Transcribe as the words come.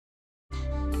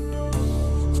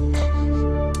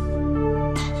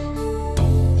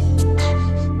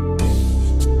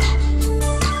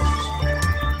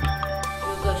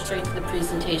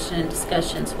information and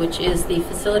discussions, which is the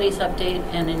facilities update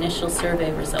and initial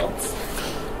survey results.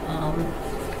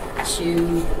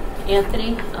 To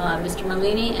Anthony, Mr.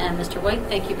 Merlini, and Mr. White,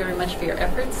 thank you very much for your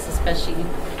efforts, especially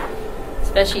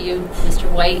you,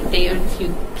 Mr. White.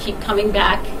 You keep coming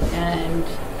back, and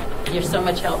you're so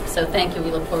much help. So thank you. We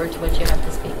look forward to what you have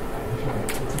to speak.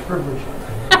 It's a privilege.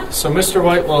 So Mr.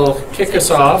 White will kick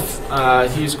us off.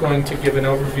 He's going to give an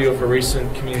overview of a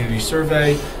recent community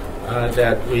survey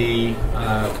that we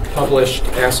published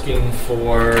asking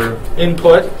for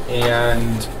input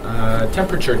and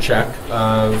temperature check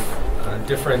of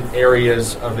different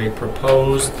areas of a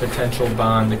proposed potential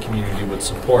bond the community would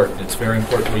support. It's very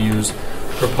important we use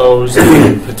proposed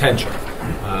and potential.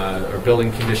 Our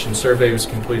building condition survey was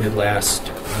completed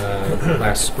last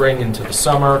spring into the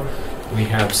summer. We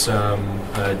have some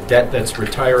debt that's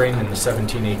retiring in the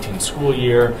 17-18 school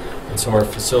year, and so our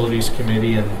facilities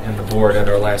committee and the board at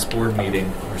our last board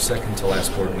meeting, our second to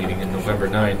last board meeting in November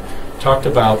 9, talked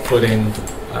about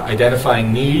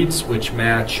identifying needs which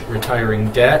match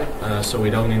retiring debt so we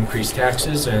don't increase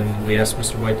taxes, and we asked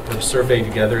Mr. White to put a survey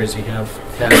together, as he has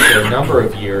for a number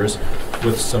of years,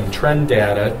 with some trend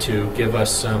data to give us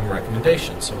some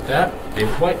recommendations. So with that,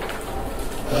 David White.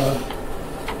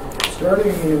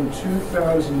 Starting in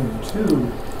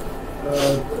 2002,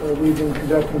 we've been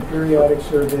conducting periodic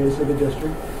surveys of the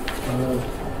district.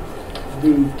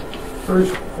 The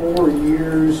first 4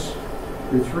 years,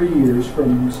 or 3 years,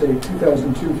 from say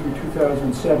 2002 through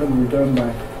 2007, were done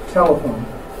by telephone.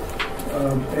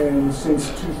 And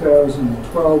since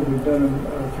 2012, we've done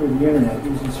them through the internet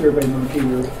using SurveyMonkey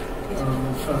or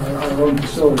our own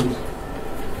facilities.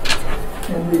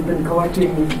 And we've been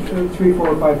collecting 300,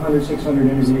 400, 500, 600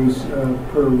 interviews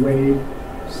per wave,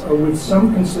 with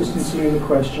some consistency in the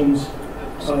questions,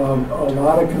 a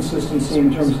lot of consistency in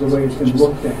terms of the way it's been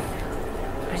looked at.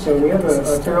 So we have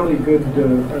a fairly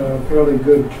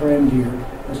good trend here,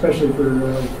 especially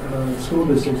for school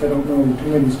districts. I don't know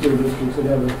too many school districts that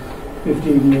have a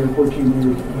 15-year,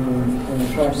 14-year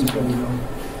tracking study going.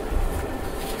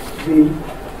 The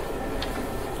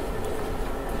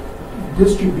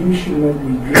distribution that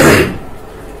we get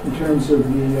in terms of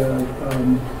the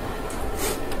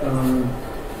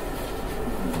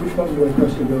which button do I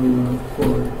press to go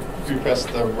forward? If you press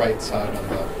the right side on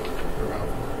the around.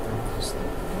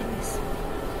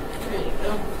 There you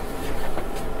go.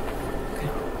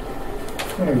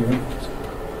 There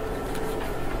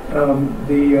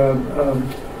you go.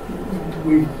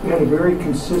 We had a very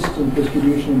consistent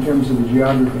distribution in terms of the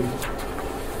geography.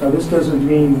 Now, this doesn't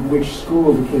mean which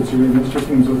school the kids are in. This just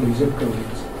means what their zip code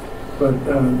is. But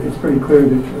it's pretty clear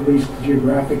that, at least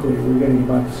geographically, we're getting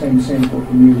about the same sample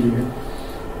from year to year.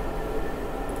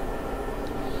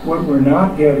 What we're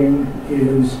not getting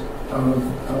is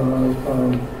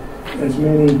as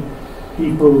many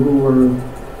people who are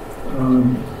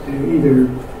either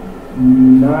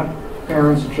not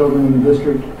parents of children in the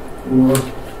district or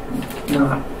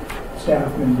not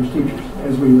staff members, teachers,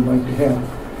 as we would like to have.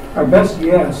 Our best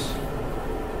guess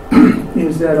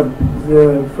is that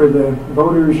for the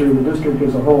voters or the district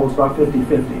as a whole, it's about 50-50.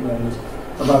 That is,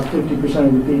 about 50%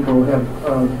 of the people have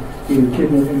either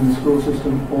kid in the school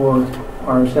system or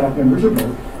are staff members or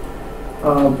both,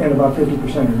 and about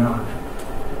 50% are not.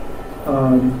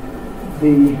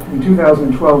 In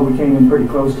 2012, we came in pretty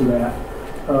close to that,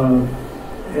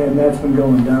 and that's been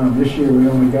going down. This year, we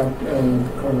only got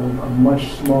a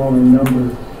much smaller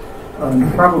number.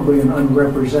 Probably an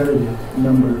unrepresentative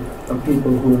number of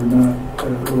people who are not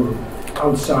who are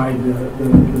outside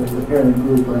the parent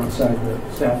group or outside the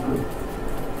staff group.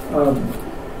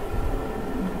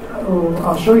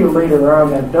 I'll show you later on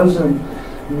that doesn't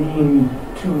mean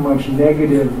too much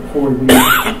negative for the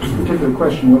particular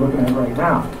question we're looking at right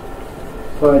now,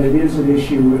 but it is an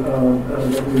issue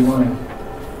that we want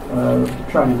to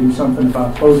try to do something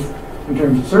about, both in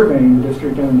terms of surveying the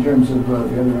district and in terms of the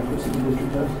other efforts that the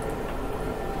district does.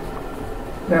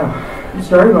 Now, we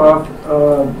started off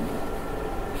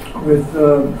with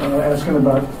asking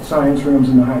about science rooms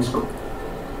in the high school.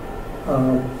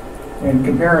 And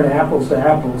comparing apples to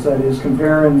apples, that is,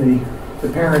 comparing the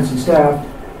parents and staff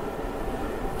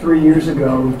 3 years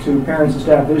ago to parents and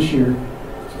staff this year,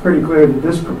 it's pretty clear that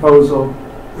this proposal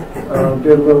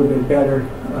did a little bit better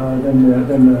than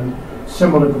the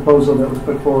similar proposal that was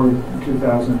put forward in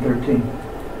 2013.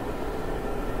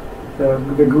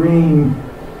 The green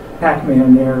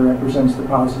Pac-Man there represents the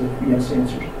positive yes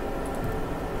answers.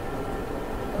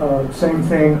 Same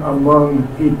thing among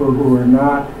people who are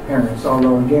not parents,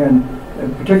 although again,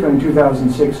 particularly in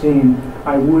 2016,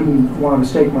 I wouldn't want to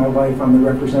stake my life on the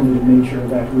representative nature of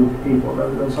that group of people,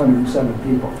 those 107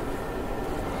 people.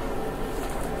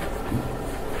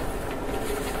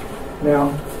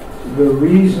 Now, the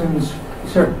reasons,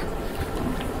 sir.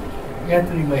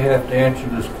 Anthony may have to answer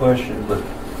this question, but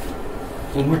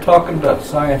when we're talking about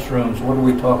science rooms, what are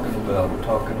we talking about? We're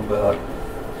talking about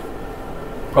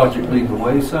Project Lead the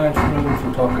Way science rooms?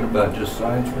 We're talking about just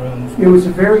science rooms? It was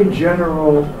a very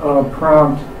general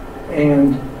prompt,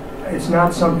 and it's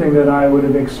not something that I would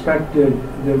have expected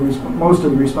most of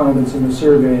the respondents in the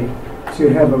survey to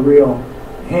have a real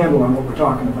handle on what we're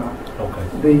talking about. Okay.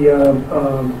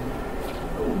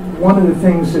 One of the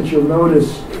things that you'll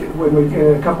notice when we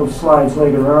get a couple of slides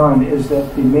later on is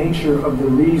that the nature of the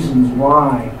reasons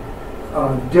why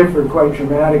differ quite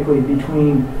dramatically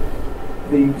between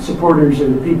the supporters or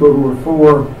the people who are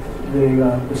for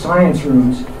the science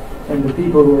rooms and the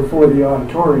people who are for the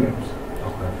auditoriums.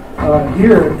 Okay.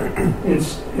 Here,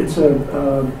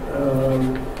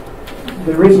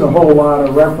 there isn't a whole lot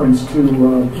of reference to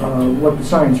what the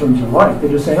science rooms are like. They're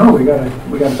just saying, "Oh, we got to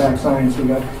back science.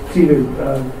 It's either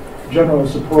general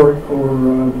support or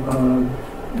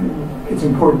it's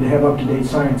important to have up-to-date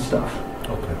science stuff."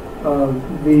 Okay.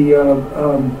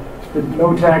 The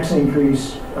no tax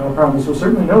increase promise was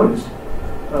certainly noticed,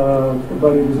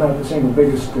 but it is not the single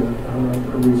biggest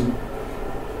reason.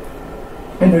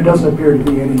 And there doesn't appear to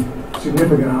be any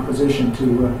significant opposition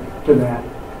to that.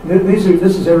 This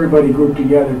is everybody grouped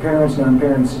together, parents,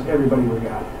 non-parents, everybody we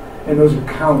got. And those are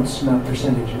counts, not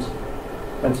percentages.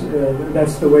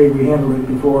 That's the way we handled it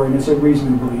before, and it's a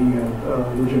reasonably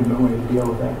legitimate way to deal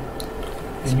with that.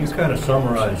 Can you kind of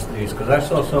summarize these? Because I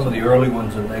saw some of the early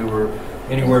ones, and they were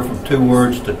anywhere from 2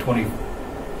 words to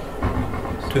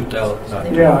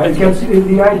 22,000. Yeah,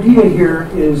 the idea here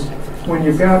is when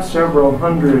you've got several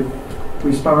hundred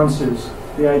responses,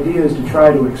 the idea is to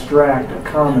try to extract a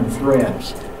common thread.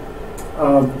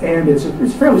 And it's a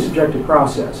fairly subjective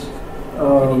process.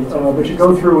 But you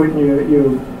go through it and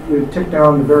you tick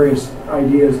down the various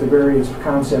ideas, the various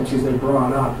concepts as they're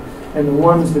brought up, and the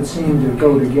ones that seem to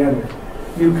go together.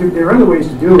 There are other ways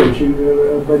to do it,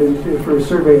 but for a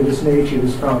survey of this nature,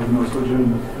 this is probably the most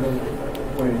legitimate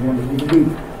way to handle it. You can do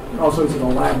all sorts of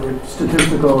elaborate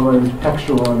statistical or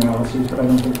textual analyses, but I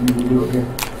don't think you need to do it here.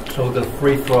 So the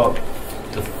free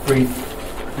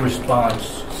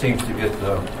response seems to get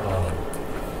the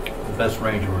best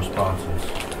range of responses.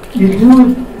 You do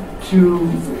it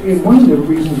and one of the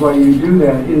reasons why you do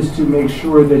that is to make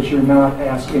sure that you're not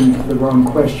asking the wrong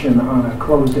question on a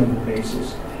closed-ended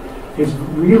basis. It's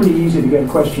really easy to get a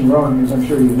question wrong, as I'm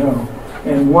sure you know.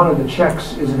 And one of the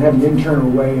checks is to have an internal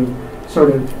way of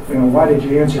sort of, why did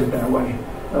you answer it that way?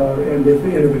 And if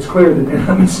it's clear that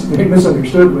they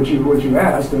misunderstood what you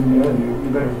asked, then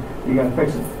you got to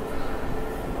fix it.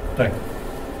 Thanks.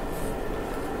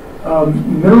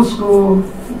 Middle school,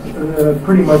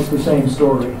 pretty much the same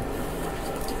story.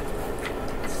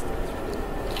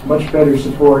 Much better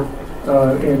support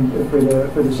for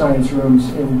the science rooms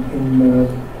in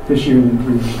this year than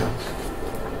 3 years ago.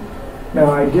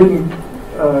 Now, I didn't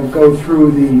go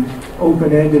through the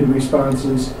open-ended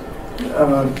responses.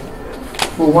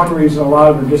 For one reason, a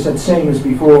lot of them just said same as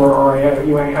before, or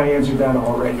I answered that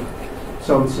already.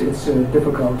 So it's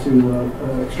difficult to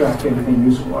extract anything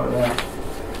useful out of that.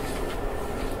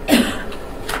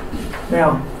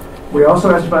 Now, we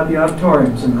also asked about the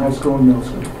auditoriums in high school and middle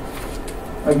school.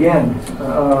 Again,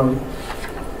 a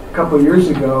couple of years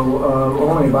ago,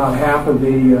 only about half of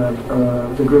the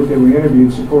group that we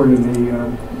interviewed supported the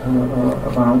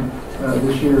amount.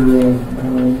 This year,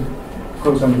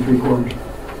 close under 3/4.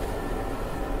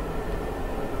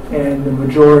 And the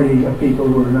majority of people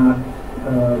who are not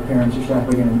parents or staff,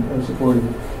 again, supported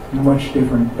a much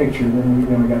different picture than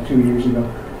we got 2 years ago.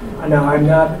 Now, I'm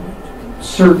not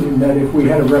certain that if we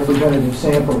had a representative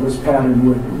sample, this pattern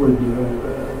would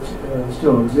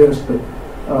still exist, but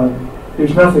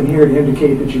there's nothing here to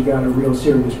indicate that you've got a real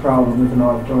serious problem with an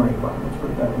auditorium problem, let's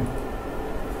put it that way.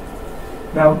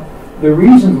 Now, the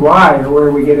reasons why, or where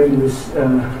we get into this,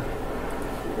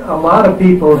 a lot of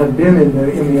people have been in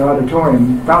the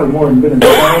auditorium, probably more than been in the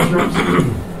science rooms,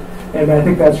 and I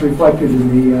think that's reflected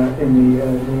in the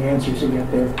answers you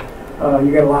get there.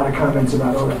 You get a lot of comments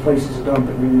about, that place is a dump,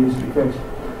 it really needs to be fixed.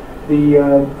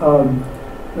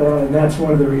 And that's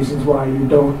one of the reasons why you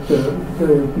don't, the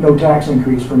no tax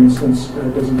increase, for instance,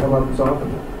 doesn't come up as often.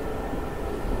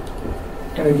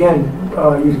 And again,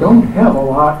 you don't have a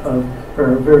lot of,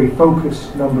 or a very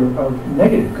focused number of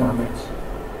negative comments.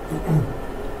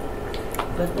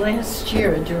 But last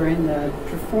year, during the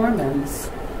performance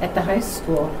at the high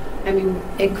school,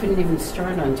 it couldn't even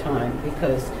start on time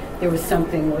because there was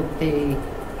something with the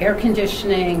air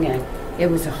conditioning and it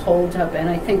was a holdup. And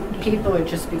I think people are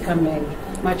just becoming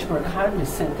much more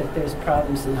cognizant that there's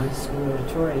problems in the high school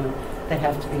auditorium that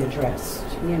have to be addressed,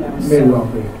 you know. May so- well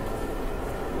be.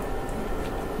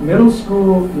 Middle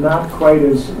school, not quite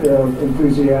as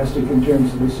enthusiastic in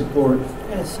terms of the support.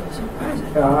 That is so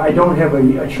surprising. I don't have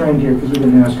a trend here because we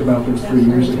didn't ask about this 3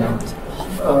 years ago.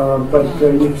 But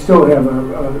you still have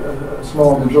a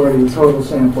small majority of total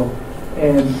sample,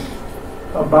 and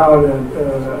about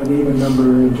an even number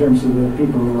in terms of the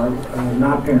people who are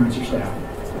not parents or staff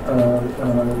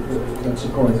that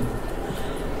support it.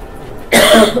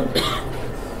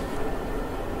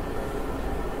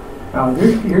 Now,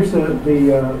 here's the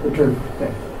turf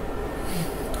thing.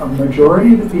 A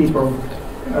majority of the people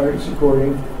are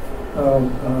supporting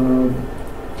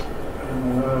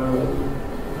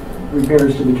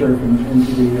repairs to the turf and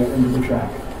into the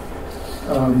track.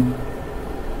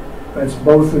 That's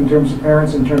both in terms of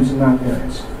parents and in terms of not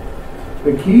parents.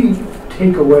 The key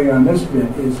takeaway on this bit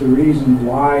is the reason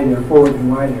why they're for it and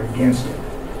why they're against it.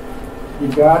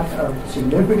 You've got a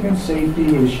significant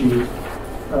safety issue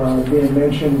being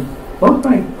mentioned, both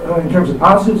by, in terms of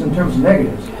positives and in terms of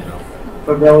negatives,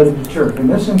 but relative to turf. And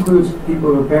this includes people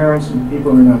who are parents and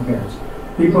people who are not parents.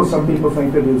 Some people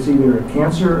think that it's either a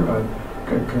cancer, a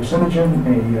carcinogen,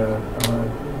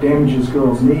 damages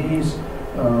girls' knees,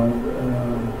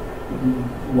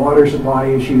 water supply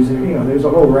issues. You know, there's a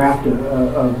whole raft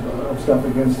of stuff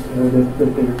against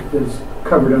that's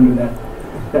covered under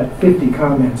that 50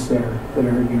 comments there that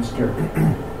are against turf.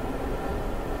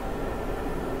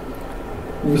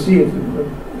 You see it,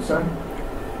 son?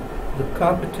 The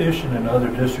competition in other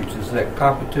districts, is that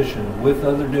competition with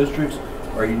other districts,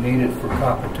 or you need it for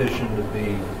competition to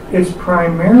be? It's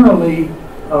primarily,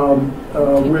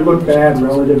 we look bad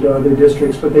relative to other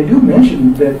districts, but they do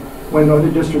mention that when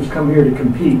other districts come here to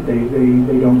compete,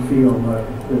 they don't feel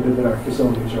that our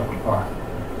facilities are up to par.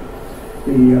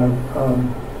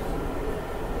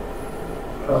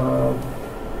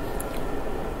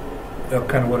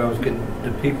 Kind of what I was getting,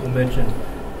 did people mention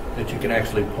that you can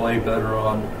actually play better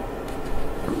on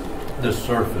this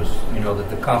surface, you know, that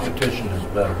the competition is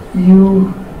better?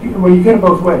 You get it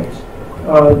both ways.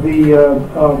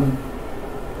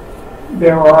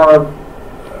 There are,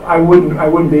 I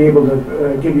wouldn't be able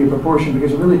to give you a proportion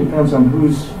because it really depends on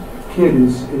whose kid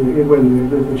is,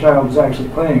 whether the child is actually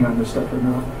playing on this stuff or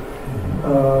not.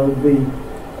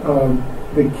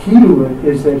 The key to it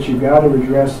is that you've got to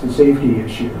address the safety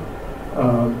issue.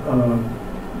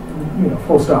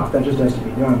 Full stop. That just has to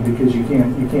be done because you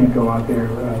can't go out there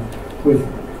with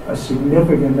a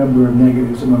significant number of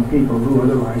negatives among people who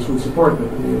otherwise would support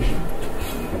the issue.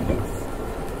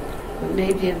 But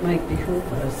maybe it might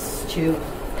behoove us to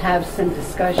have some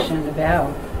discussion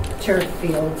about turf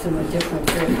fields and the different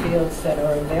turf fields that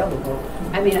are available.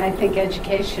 I mean, I think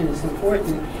education is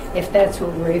important. If that's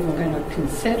what we're even going to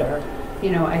consider,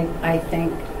 I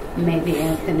think maybe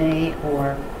Anthony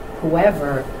or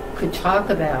whoever could talk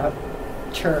about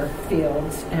turf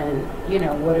fields and,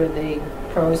 what are the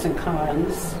pros and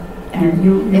cons.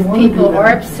 And if people are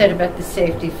upset about the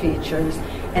safety features,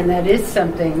 and that is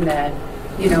something that,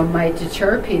 might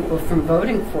deter people from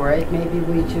voting for it, maybe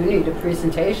we do need a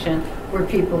presentation where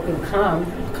people can come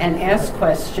and ask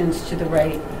questions to the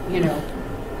right,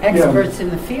 experts in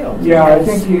the field. Yeah, I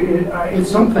think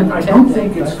it's something, I don't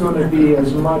think it's going to be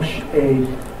as much a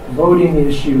voting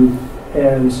issue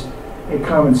as a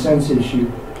common sense issue.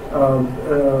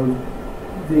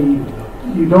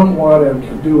 You don't want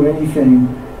to do anything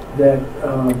that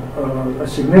a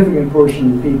significant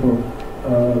portion of the people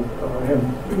have,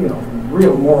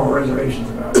 real moral reservations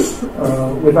about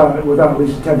without at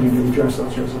least attempting to address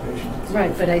those reservations.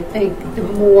 Right, but I think the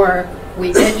more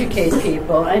we educate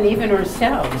people, and even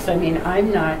ourselves, I mean,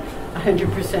 I'm not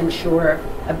 100% sure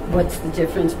of what's the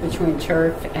difference between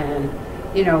turf and,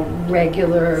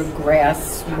 regular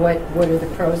grass. What are the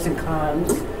pros and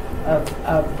cons of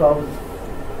both,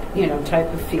 type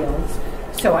of fields.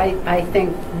 So I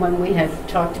think when we had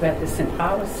talked about this in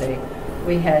policy,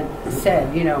 we had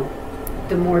said,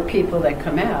 the more people that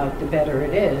come out, the better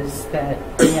it is that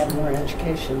we have more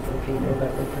education for people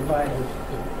that we're providing.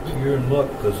 You're in luck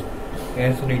because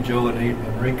Anthony, Joe, and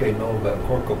Enrique know about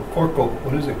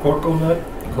what is it, Corco nut?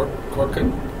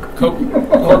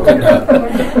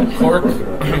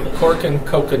 Cork and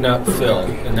coconut fill,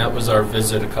 and that was our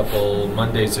visit a couple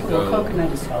Mondays ago. Well,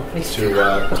 coconut is healthy.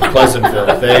 To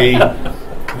Pleasantville.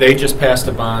 They just passed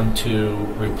a bond to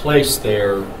replace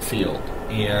their field,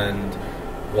 and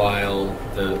while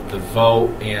the vote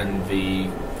and the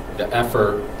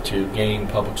effort to gain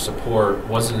public support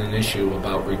wasn't an issue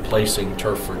about replacing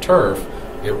turf for turf,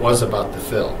 it was about the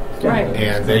fill. Right.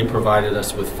 And they provided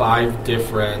us with 5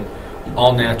 different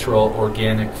all-natural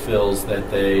organic fills that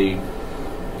they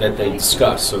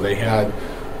discussed. So they had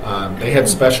They had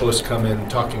specialists come in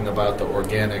talking about the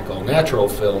organic, all-natural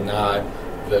fill, not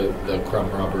the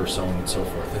crumb rubber, so on and so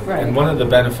forth. And, Right. and one of the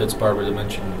benefits, Barbara,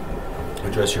 to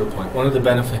address your point, one of the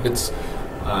benefits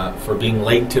for being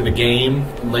late to the game,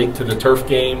 late to the turf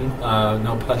game,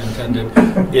 no pun intended,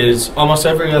 is almost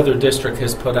every other district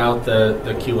has put out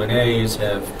the Q&As,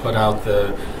 have put out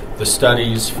the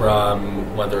studies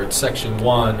from whether it's Section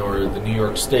 1 or the New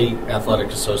York State Athletic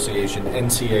Association,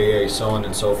 NCAA, so on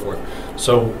and so forth.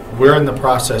 So we're in the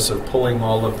process of pulling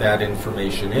all of that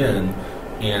information in,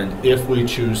 and if we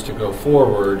choose to go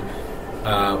forward,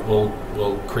 we'll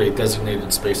create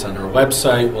designated space on our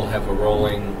website. We'll have a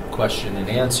rolling question and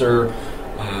answer.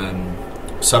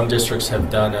 Some districts have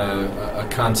done a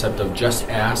concept of just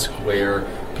ask, where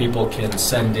people can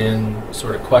send in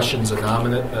sort of questions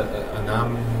Anonymously.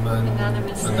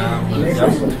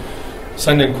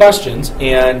 send in questions,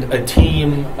 and a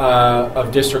team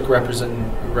of district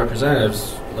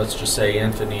representatives, let's just say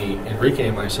Anthony, Enrique,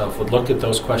 and myself, would look at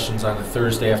those questions on a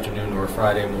Thursday afternoon or a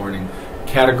Friday morning,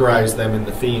 categorize them in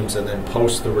the themes, and then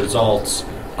post the results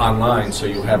online, so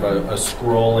you have a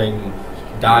scrolling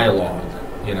dialogue,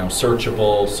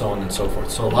 searchable, so on and so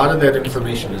forth. So a lot of that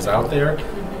information is out there.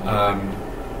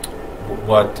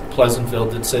 What Pleasantville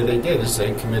did say they did is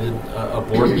they committed a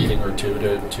board meeting or two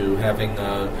to having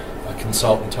a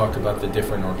consultant talk about the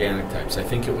different organic types. I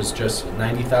think it was just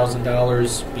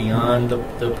 $90,000 beyond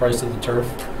the price of the turf,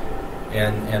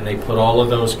 and they put all of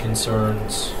those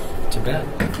concerns to bed.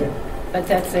 But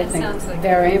that's, I think, sounds like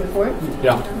very important.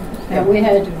 Yeah. And we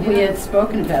had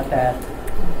spoken about that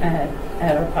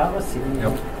at our policy meeting,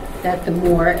 Yep. that the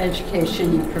more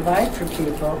education you provide for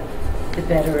people, the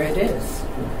better it is.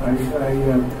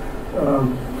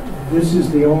 This is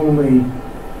the only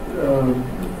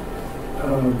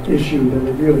issue that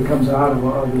it really comes out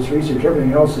of this research.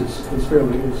 Everything else is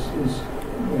fairly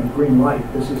green light.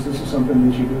 This is something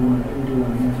that you do want to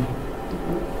handle.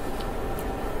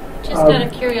 Just out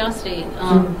of curiosity,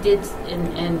 did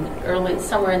in early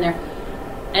somewhere in there,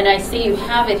 and I see you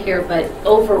have it here, but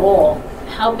overall,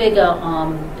 how big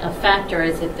a factor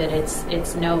is it that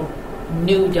it's no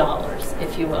new dollars,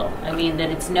 if you will? I mean, that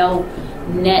it's no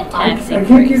net tax I increase.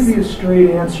 can't give you a straight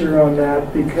answer on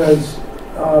that, because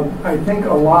I think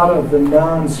a lot of the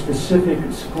non-specific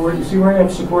support, you see where I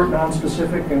have support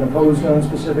non-specific and opposed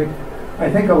non-specific? I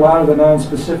think a lot of the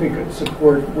non-specific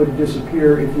support would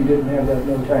disappear if you didn't have that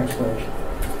no tax pledge.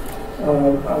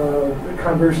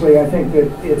 Conversely, I think that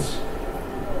it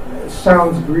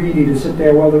sounds greedy to sit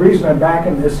there, well, the reason I'm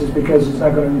backing this is because it's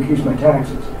not going to increase my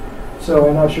taxes. So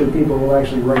I'm not sure people will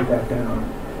actually write that down.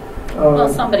 Well,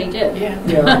 somebody did.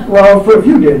 Yeah, well, for a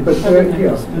few did, but you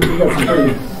got some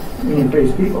pretty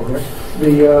mean-faced people there. I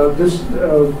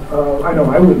know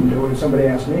I wouldn't do it if somebody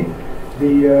asked me.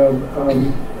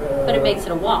 But it makes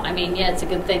it a wall. I mean, yeah, it's a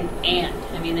good thing, and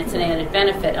I mean, it's an added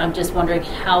benefit. I'm just wondering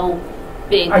how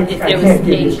big. I if there can't was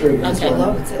give you a straight answer. Okay.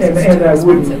 Below it says And it's I too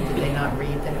wouldn't- expensive. Did they not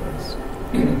read that it was?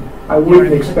 I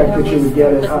wouldn't expect that you would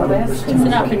get it out of this It's kind an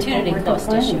of thing. opportunity cost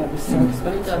issue. It was so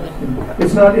expensive.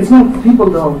 It's not, people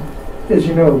don't, as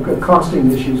you know,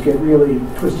 costing issues get really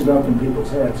twisted up in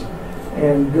people's heads.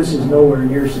 And this is nowhere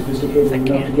near sophisticated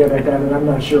enough to get at that, and I'm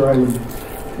not sure I would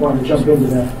want to jump into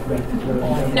that.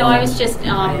 No, I was just,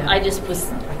 I just was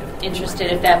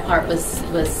interested if that part was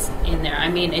in there. I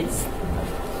mean, it's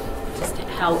just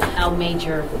how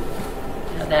major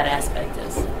that aspect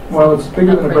is. Well, it's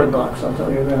bigger than a bread box, I'll tell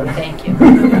you that. Thank you.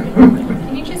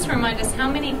 Can you just remind us, how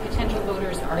many potential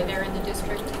voters are there in the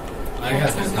district? I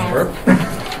have the number.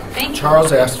 Thank you.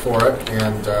 Charles asked for it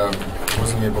and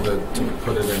wasn't able to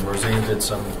put it in. Roseanne did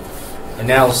some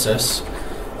analysis.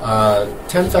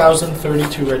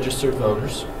 10,032 registered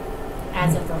voters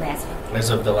As of the last one. as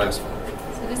of the last one.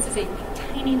 So this is a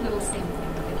tiny little sampling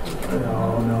of the community.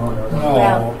 No.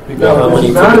 Well, No, many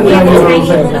it's not a people- tiny It's a little tiny little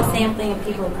sample. sampling of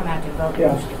people who come out to vote.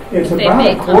 Yeah, it's They about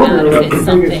may a come quarter out if of it's the biggest,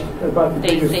 something. about the They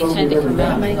biggest vote tend to we've ever come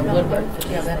out done. of the woodwork for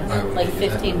Yeah, that this. I would Like do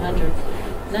that. 1,500.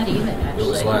 Not even, actually. It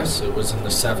was less. It was in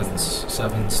the sevens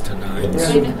to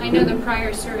nines. Yeah. I know the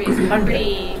prior surveys were 100.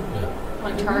 pretty Yeah.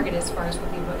 on target as far as what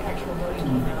the actual voting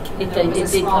came out. It There did- was it a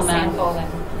did small come out. sample, and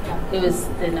It was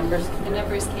the numbers. the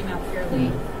numbers came out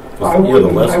fairly. I The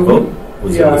wouldn't- last I vote wouldn't-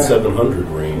 was yeah, in the 700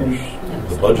 range,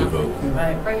 the budget vote.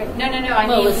 right. Right. No.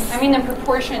 Well, it's- I mean the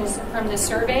proportions from the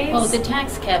surveys Well, the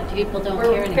tax cap, people don't care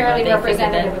were anymore. fairly They figure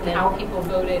representative of that- how people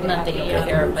voted. Not at that the, you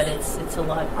care, but it's a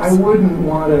lot. I wouldn't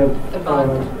want to The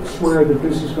bond. swear that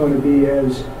this is going to be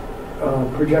as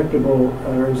projectable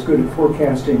or as good at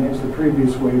forecasting as the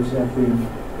previous waves have been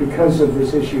because of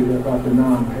this issue about the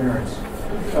non-parents.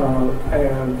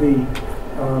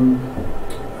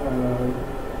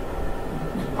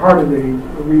 part of the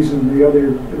reason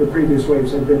the previous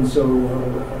waves have been so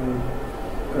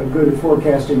good at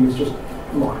forecasting is just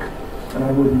luck. And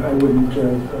I wouldn't.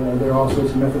 There are all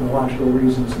sorts of methodological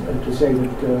reasons to say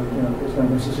that it's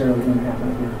not necessarily going to happen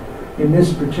again. In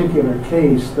this particular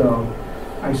case, though,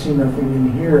 I see nothing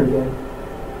in here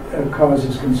that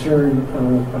causes concern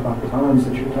about the bonds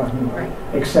that you're talking about, Right.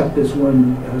 except this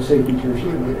one safety tier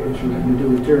issue to do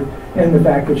with turf, and the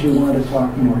fact that you want to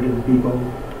talk more to the people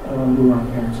who aren't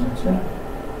parents and staff.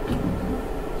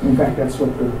 In fact, that's what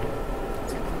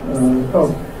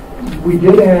we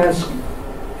did ask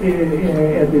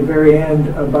at the very end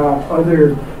about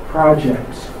other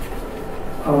projects.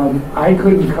 I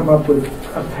couldn't come up with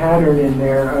a pattern in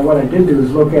there. What I did do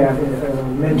is look at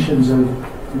mentions of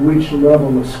which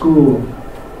level of school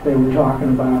they were talking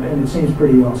about, and it seems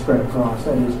pretty well spread across.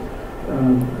 That is,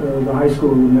 the high school,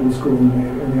 the middle school, and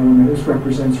the elementary. This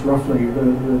represents roughly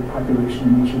the population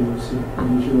in each of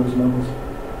those levels,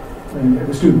 and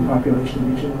the student population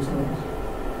in each of those levels.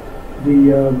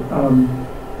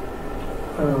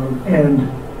 And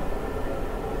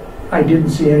I didn't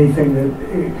see anything that.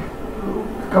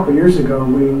 A couple of years ago,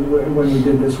 when we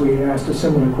did this, we asked a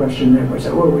similar question, and we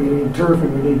said, "Well, we need turf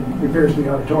and we need repairs to the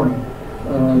auditorium."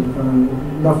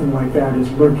 Nothing like that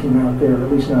is lurking out there, at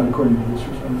least not according to this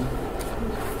response.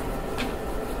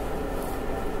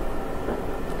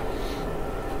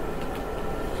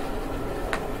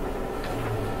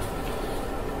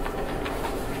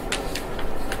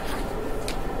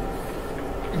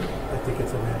 I think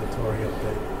it's a mandatory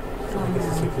update. I think it's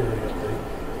a security update.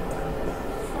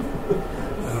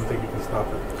 I don't think you can stop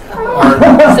it.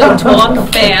 So talk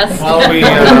fast. While we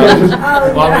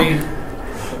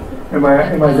Am I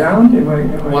down?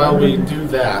 while we do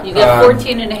that, You got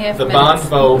 14 and a half the minutes.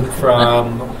 bond vote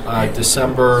from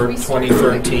December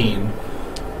 2013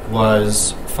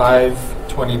 was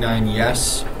 529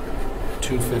 yes,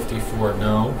 254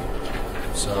 no,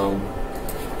 so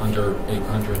under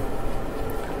 800.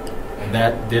 And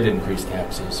that did increase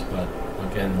taxes, but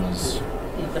again was...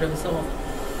 Yeah, but it was all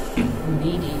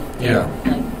meaty. Yeah.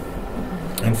 Like,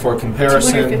 And for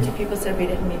comparison, 250 people said we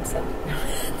didn't meet some.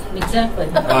 exactly.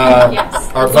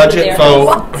 Yes. our We were budget there.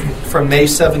 vote from May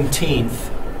 17th,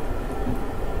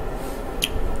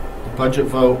 budget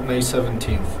vote May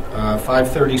 17th,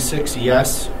 536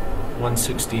 yes,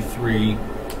 163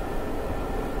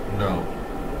 no.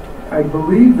 I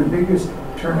believe the biggest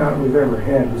turnout we've ever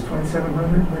had was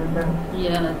 2,700. Right now.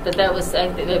 Yeah, but that was, I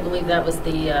believe that was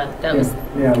the, that was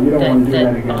Yeah, we don't want to do that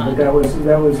that again. bond.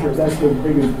 But that's the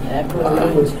biggest. That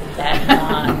was. that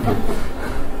on.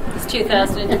 It's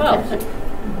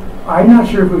 2012. I'm not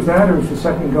sure if it was that or it was the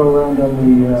second go around on the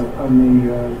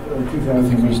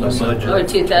 2000. The budget. Or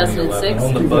 2006.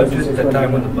 On the budget, at that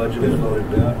time when the budget was voted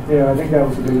down. Yeah, I think that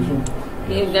was the biggest one.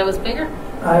 You think that was bigger?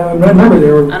 I remember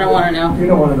they were. I don't want to know. You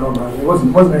don't want to know about it. It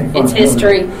wasn't any fun. It's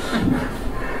history.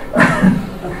 I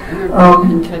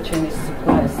didn't touch any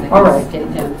supplies. They All right.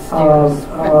 stayed downstairs.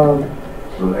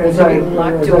 As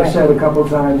I've said a couple of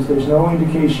times, there's no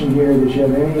indication here that you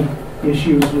have any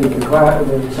issues with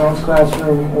the science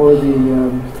classroom or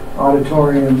the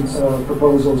auditorium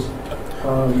proposals.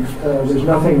 There's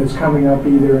nothing that's coming up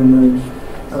either in the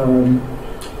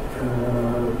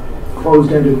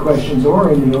closed-ended questions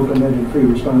or in the open-ended free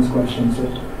response questions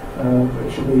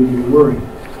that should leave you worried.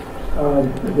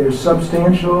 There's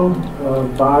substantial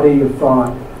body of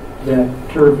thought that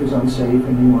turf is unsafe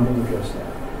and you want to address that.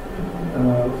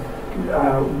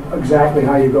 Exactly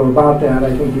how you go about that,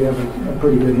 I think you have a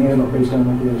pretty good handle based on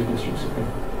what the other districts have done.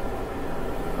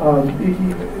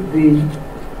 The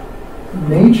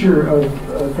nature of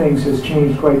things has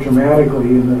changed quite dramatically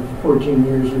in the 14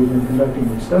 years we've been conducting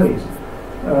these studies.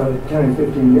 10 or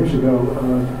 15 years ago,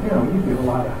 you get a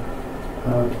lot of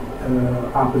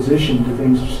opposition to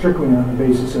things strictly on the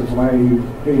basis of why are you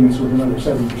hitting us with another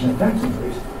 7% tax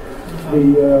increase.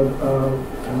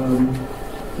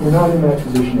 We're not in that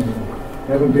position anymore.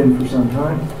 Haven't been for some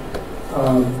time.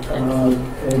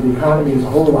 And the economy is a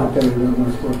whole lot better than it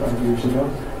was 4 or 5 years ago.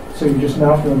 So you're just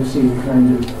not going to see the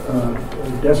kind of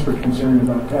desperate concern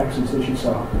about taxes that you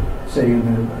saw, say, in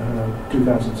the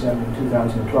 2007,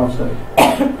 2012 study.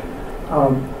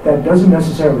 That doesn't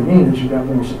necessarily mean that you've got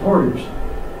more supporters.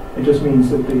 It just means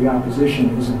that the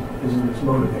opposition isn't as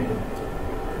motivated,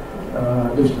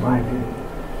 at least in my opinion.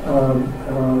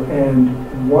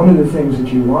 And one of the things that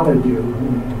you want to do,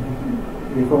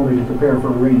 if only to prepare for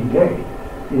a rainy day,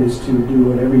 is to do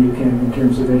whatever you can in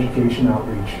terms of education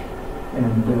outreach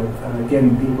and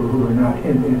getting people who are not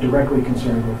directly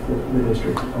concerned with the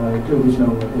district to at least know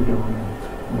what they're doing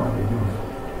and why they're doing it.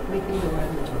 We can go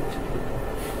around and talk to people.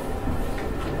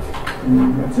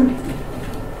 And that's it.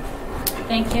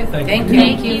 Thank you. Thank you.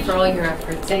 Thank you for all your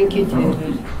efforts. Thank you,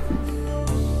 David.